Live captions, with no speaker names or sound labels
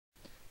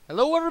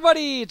Hello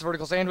everybody, it's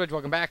VerticalSandwich,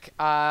 welcome back.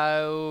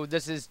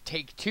 This is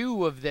take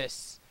 2 of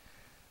this.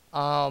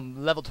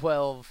 Level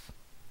 12.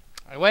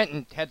 I went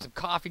and had some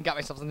coffee, got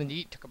myself something to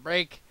eat, took a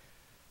break.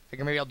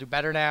 Figure maybe I'll do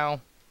better now.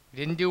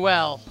 Didn't do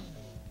well.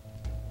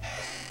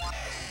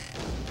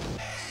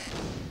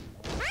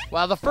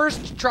 Well, the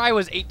first try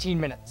was 18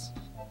 minutes.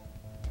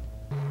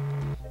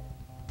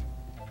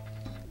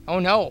 Oh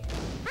no.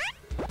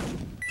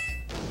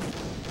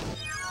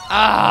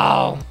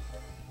 Ow!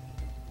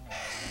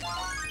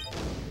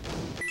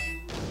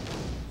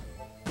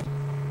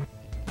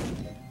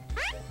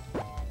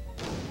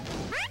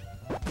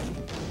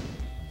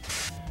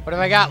 What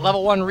have I got?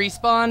 Level 1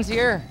 respawns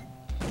here?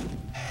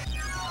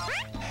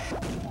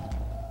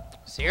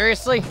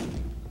 Seriously?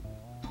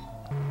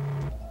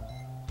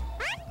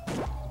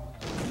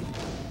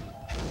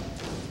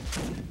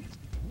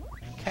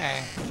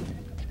 Okay.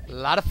 A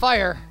lot of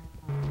fire.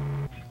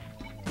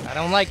 I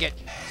don't like it.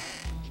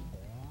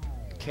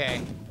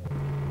 Okay.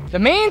 The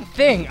main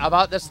thing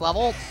about this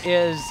level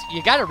is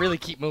you gotta really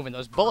keep moving.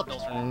 Those bullet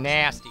bills are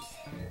nasty.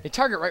 They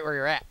target right where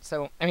you're at.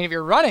 So, I mean, if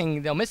you're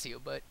running, they'll miss you,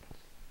 but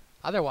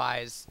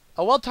otherwise,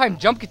 a well-timed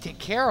jump could take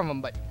care of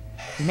them, but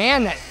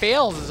man, that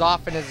fails as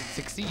often as it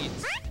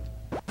succeeds.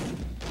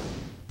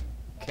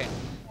 Okay.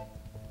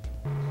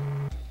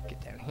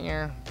 Get down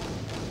here.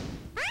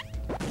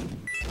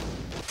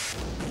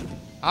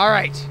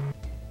 Alright.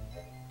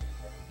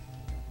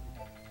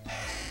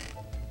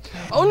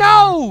 Oh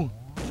no!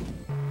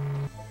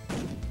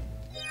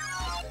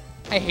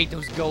 I hate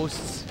those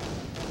ghosts.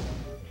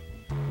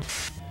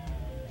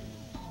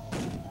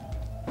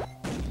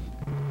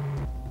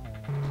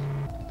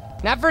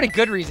 Not for any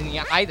good reason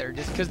either,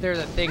 just because there's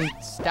a thing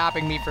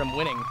stopping me from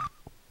winning.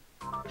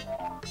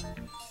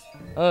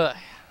 Ugh.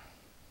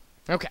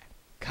 Okay,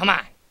 come on.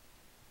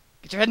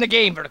 Get your head in the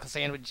game,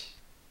 VerticalSandwich.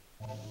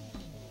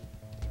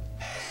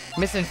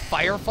 Missing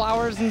fire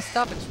flowers and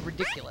stuff, it's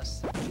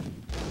ridiculous.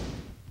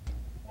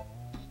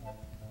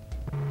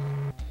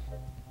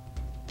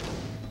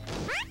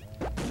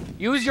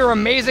 Use your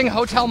amazing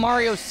Hotel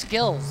Mario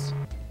skills.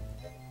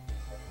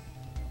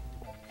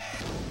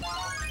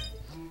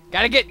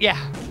 Gotta get, yeah.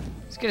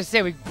 I was gonna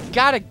say, we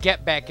gotta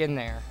get back in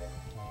there.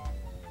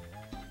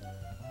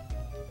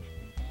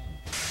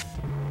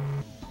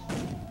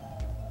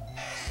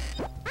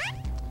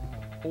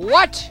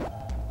 What?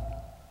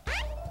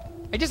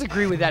 I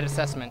disagree with that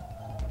assessment.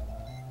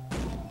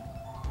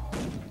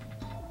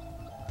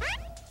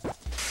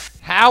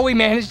 How we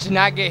managed to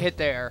not get hit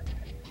there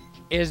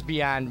is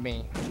beyond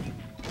me.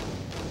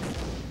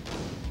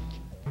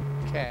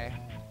 Okay.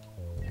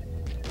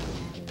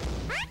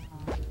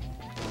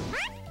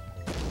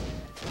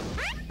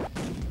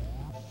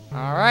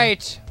 All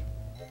right.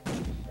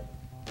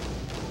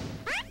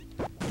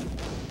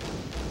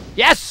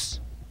 Yes!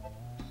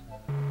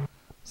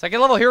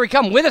 Second level, here we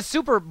come with a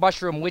super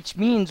mushroom, which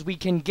means we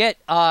can get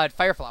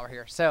fire flower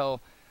here. So,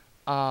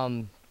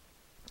 all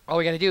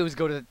we gotta do is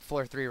go to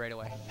floor 3 right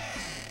away.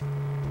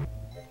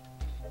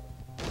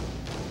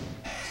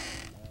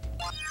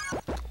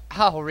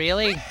 Oh,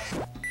 really?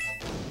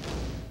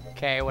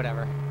 Okay,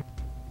 whatever.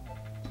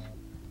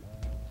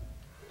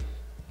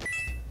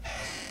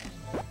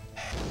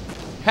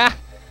 Ha!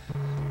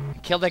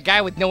 Killed that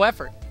guy with no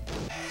effort.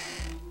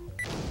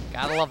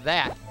 Gotta love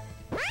that.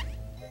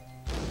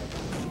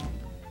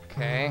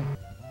 Okay.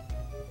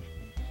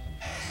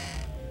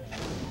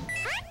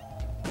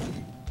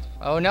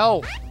 Oh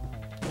no!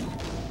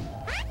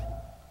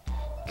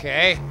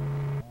 Okay.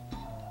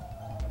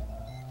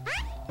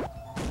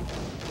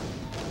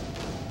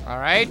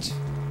 Alright.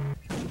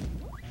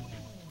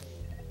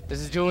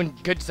 This is doing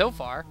good so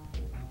far.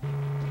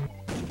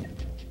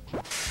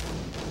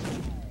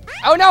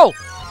 Oh no!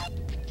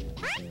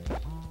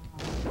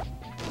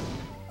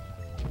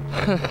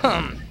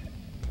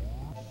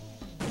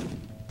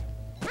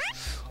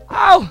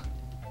 Oh!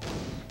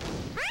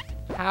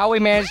 How we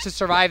managed to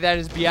survive that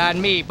is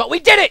beyond me, but we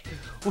did it!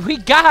 We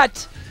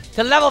got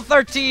to level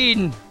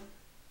 13!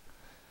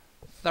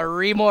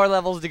 3 more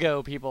levels to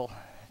go, people.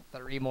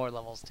 3 more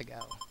levels to go.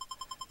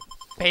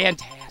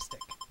 Fantastic.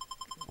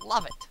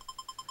 Love it.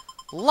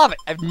 Love it.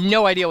 I have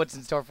no idea what's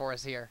in store for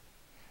us here.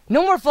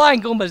 No more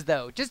flying Goombas,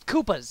 though. Just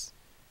Koopas.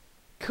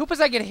 Koopas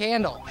I can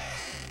handle.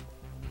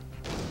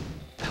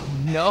 Oh,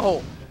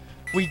 no.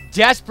 We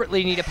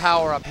desperately need a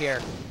power-up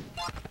here.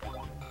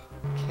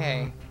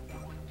 Okay.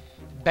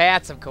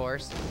 Bats, of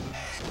course.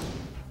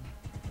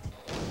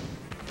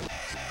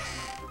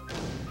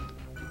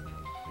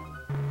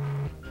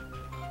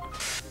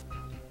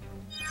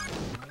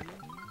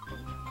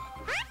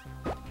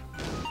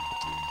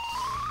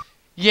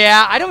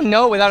 Yeah, I don't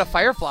know. Without a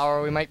fire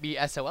flower, we might be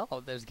SOL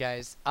with those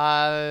guys.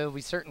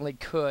 We certainly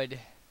could.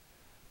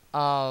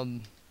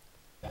 Well,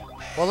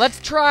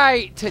 let's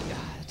try to...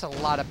 That's a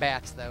lot of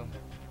bats, though.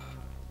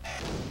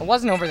 It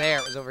wasn't over there.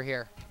 It was over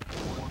here.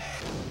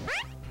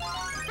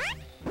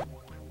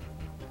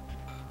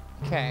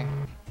 Okay.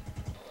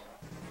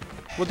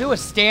 We'll do a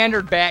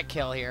standard bat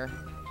kill here.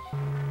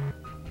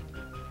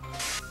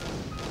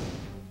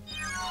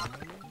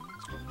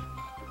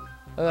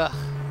 Ugh.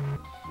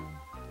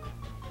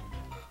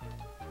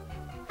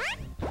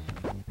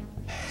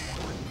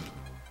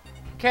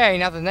 Okay,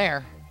 nothing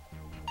there.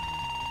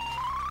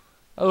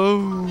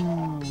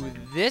 Oh,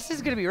 this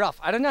is going to be rough.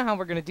 I don't know how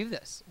we're going to do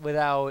this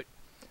without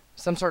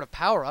some sort of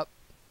power-up.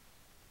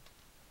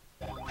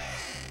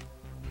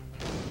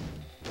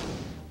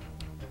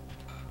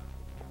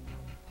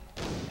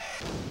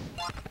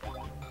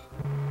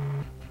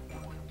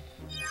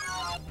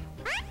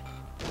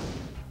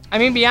 I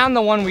mean, beyond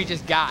the one we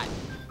just got,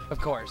 of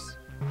course.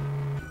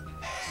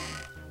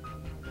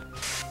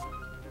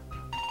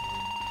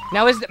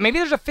 Now, maybe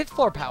there's a 5th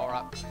floor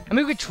power-up. I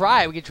mean, we could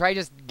try. We could try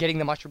just getting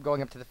the mushroom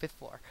going up to the 5th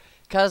floor.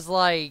 Because,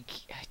 like,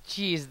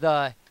 geez,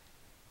 the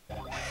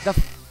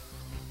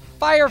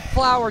fire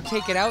flower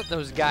taking out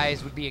those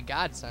guys would be a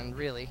godsend,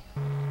 really.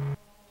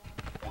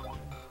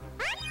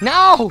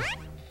 No!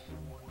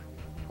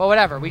 Well,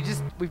 whatever.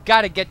 We've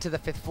got to get to the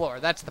 5th floor.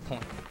 That's the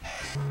point.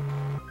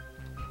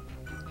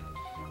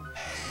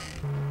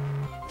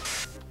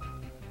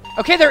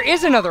 Okay, there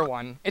is another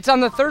one. It's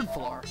on the 3rd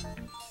floor.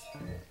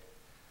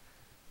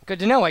 Good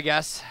to know, I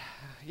guess.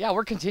 Yeah,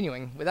 we're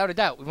continuing, without a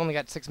doubt. We've only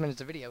got 6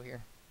 minutes of video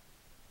here.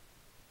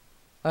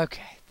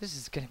 Okay, this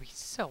is gonna be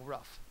so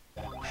rough.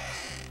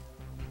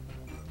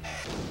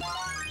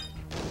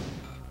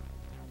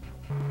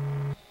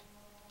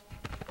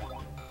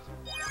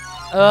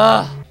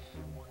 Ugh!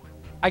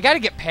 I gotta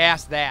get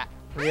past that,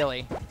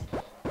 really.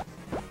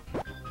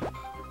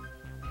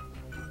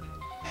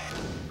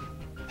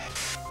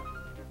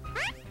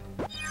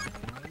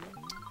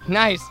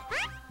 Nice!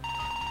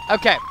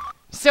 Okay.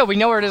 So, we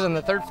know where it is on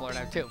the 3rd floor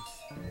now, too.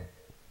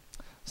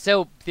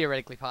 So,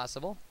 theoretically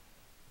possible.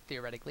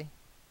 Theoretically.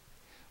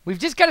 We've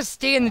just got to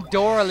stay in the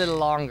door a little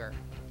longer.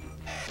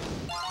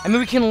 I mean,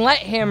 we can let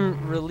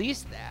him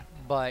release that,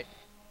 but...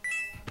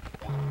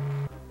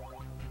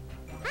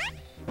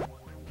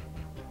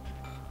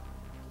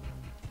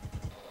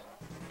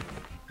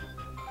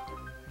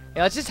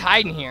 Yeah, let's just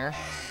hide in here.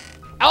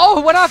 Oh,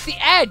 it went off the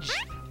edge!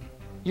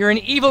 You're an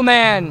evil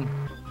man!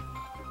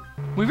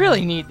 We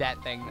really need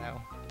that thing,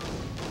 though.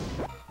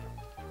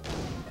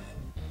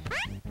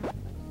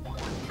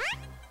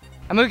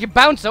 I mean, we can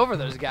bounce over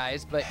those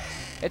guys, but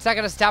it's not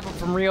going to stop them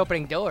from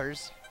reopening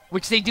doors,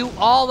 which they do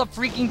all the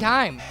freaking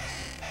time.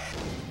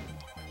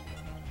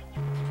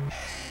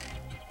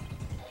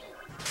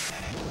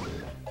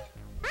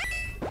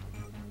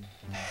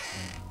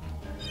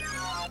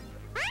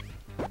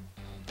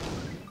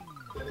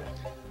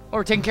 Oh,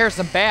 we're taking care of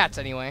some bats,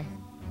 anyway.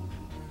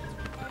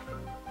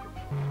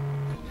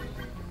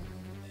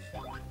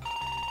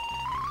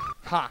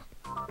 Huh.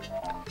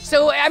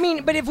 So, I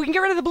mean, but if we can get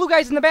rid of the blue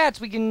guys and the bats,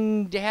 we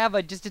can have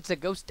a just, it's a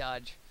ghost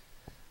dodge.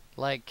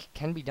 Like,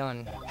 can be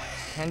done.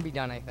 Can be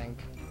done, I think.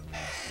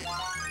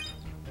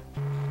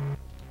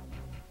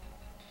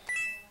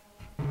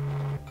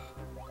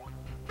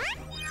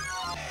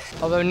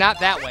 Although, not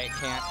that way, it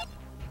can't.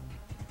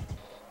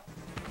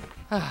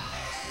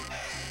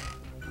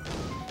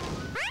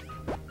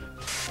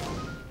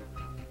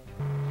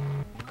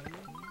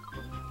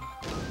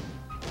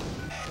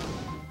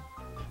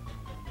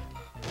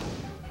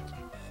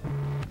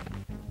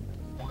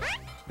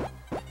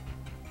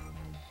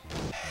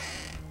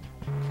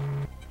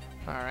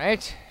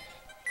 Alright.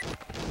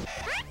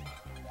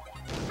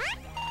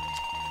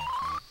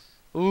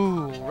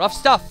 Ooh, rough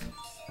stuff.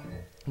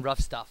 Rough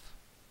stuff.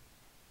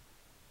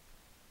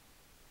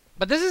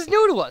 But this is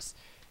new to us.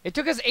 It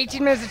took us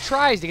 18 minutes of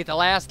tries to get the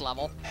last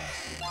level.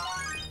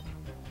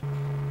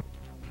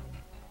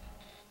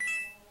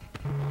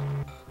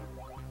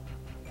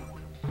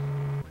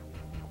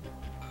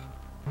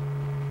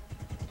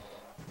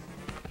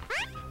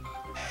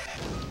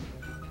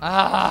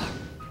 Ah.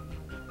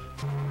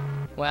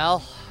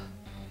 Well,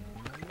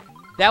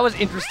 that was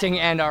interesting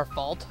and our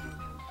fault.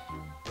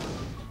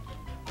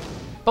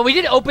 But we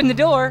did open the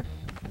door.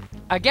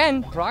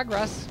 Again,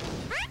 progress.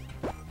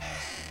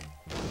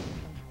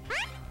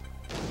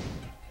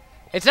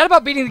 It's not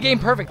about beating the game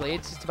perfectly,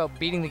 it's just about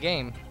beating the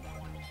game.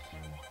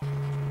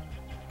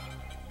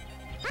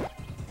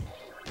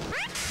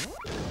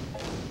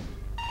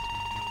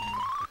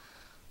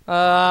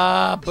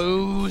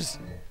 Booze.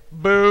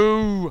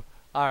 Boo.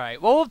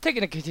 Alright, well, we'll take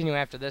it and continue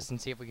after this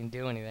and see if we can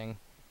do anything.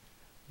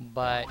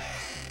 But...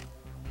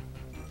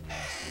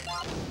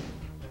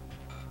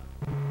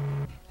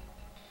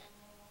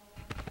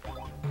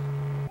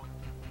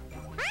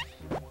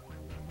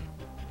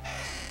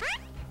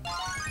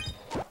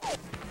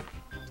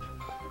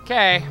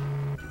 okay.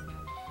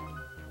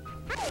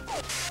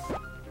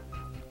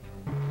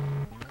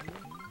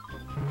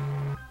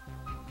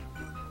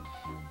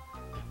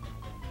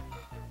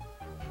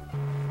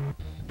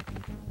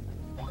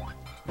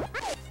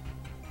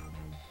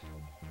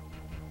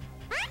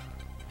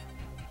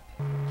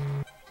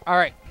 All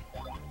right.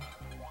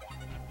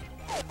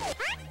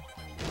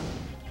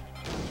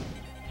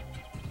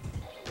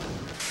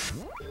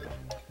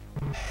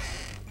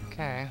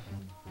 Okay.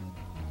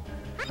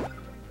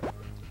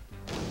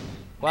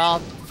 Well,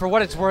 for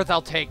what it's worth,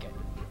 I'll take it.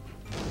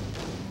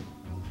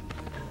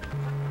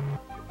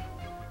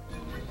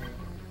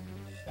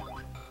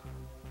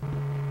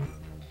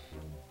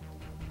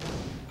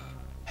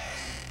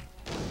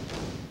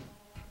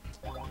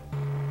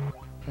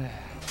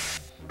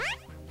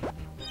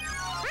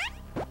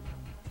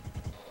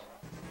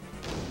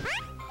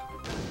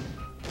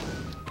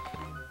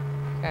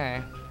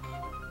 Okay.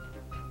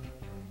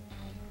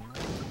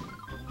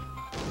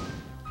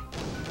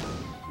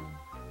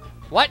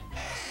 What?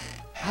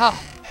 Oh,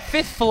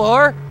 5th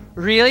floor?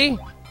 Really?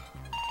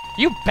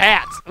 You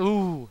bats!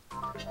 Ooh.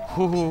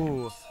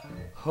 Ooh.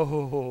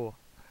 Ooh.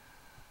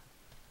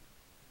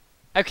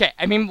 Okay,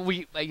 I mean,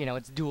 you know,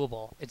 it's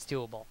doable. It's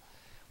doable.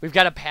 We've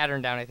got a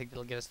pattern down, I think,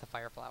 that'll get us the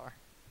fire flower.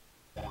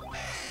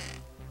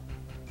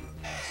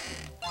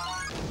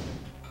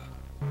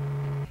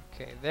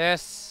 Okay,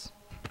 this.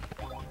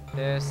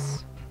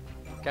 This.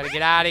 Gotta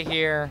get out of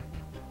here.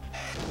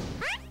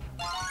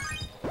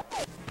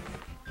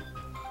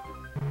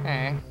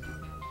 Okay.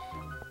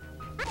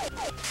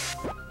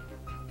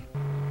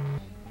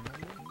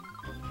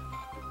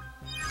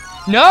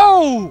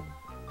 No!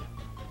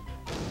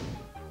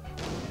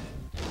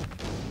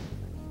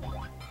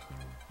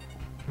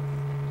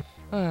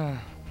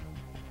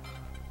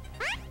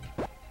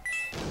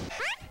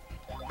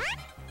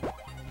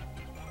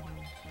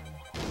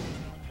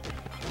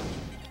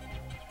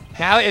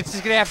 Now it's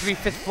just gonna have to be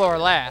 5th floor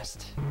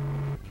last.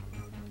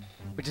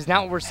 Which is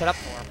not what we're set up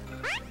for.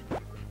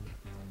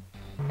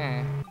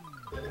 Okay.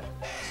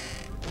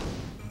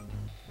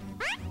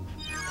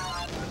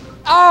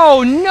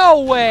 Oh,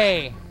 no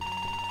way!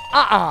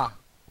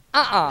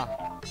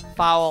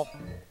 Foul.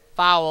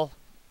 Foul.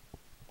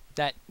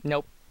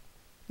 Nope.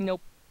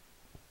 Nope.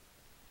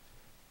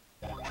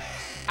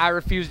 I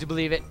refuse to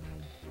believe it.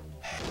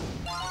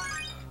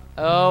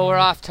 Oh, we're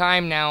off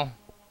time now.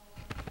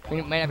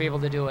 We might not be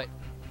able to do it.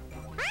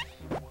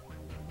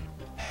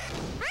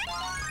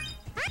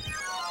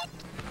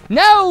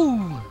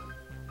 No!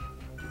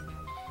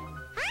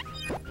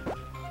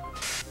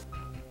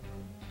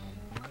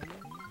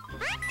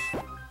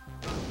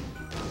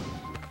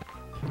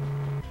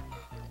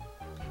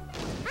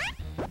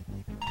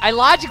 I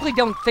logically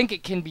don't think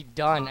it can be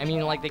done. I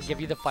mean, like, they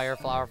give you the fire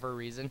flower for a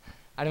reason.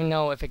 I don't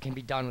know if it can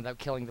be done without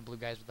killing the blue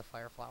guys with the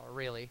fire flower,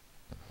 really.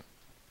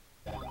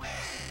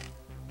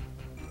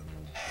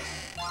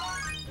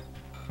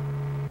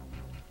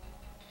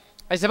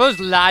 I suppose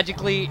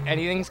logically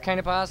anything's kind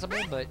of possible,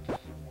 but...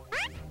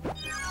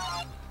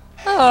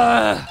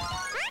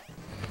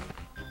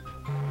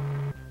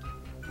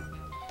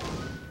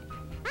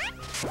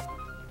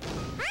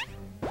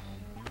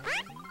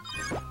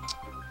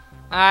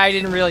 I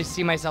didn't really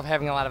see myself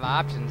having a lot of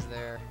options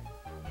there.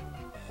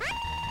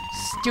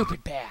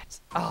 Stupid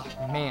bats. Oh,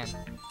 man.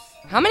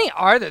 How many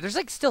are there? There's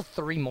like still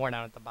 3 more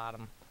down at the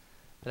bottom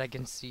that I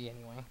can see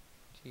anyway.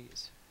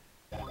 Jeez.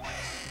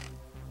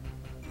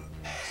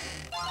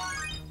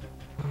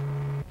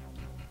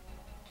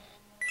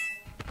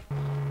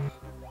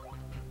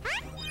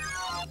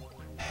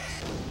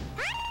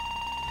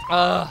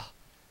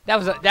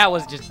 That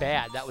was just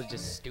bad. That was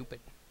just stupid.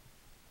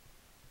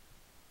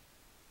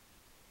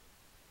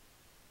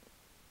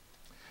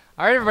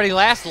 All right, everybody,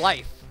 last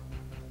life.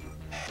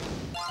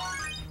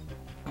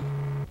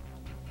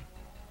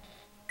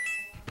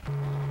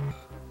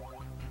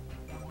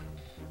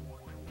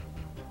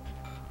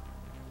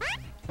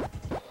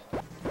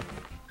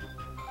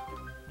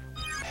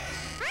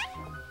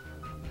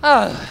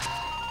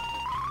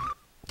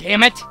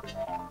 Damn it.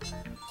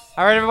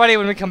 All right, everybody,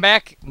 when we come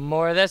back,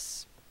 more of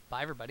this.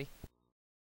 Bye, everybody.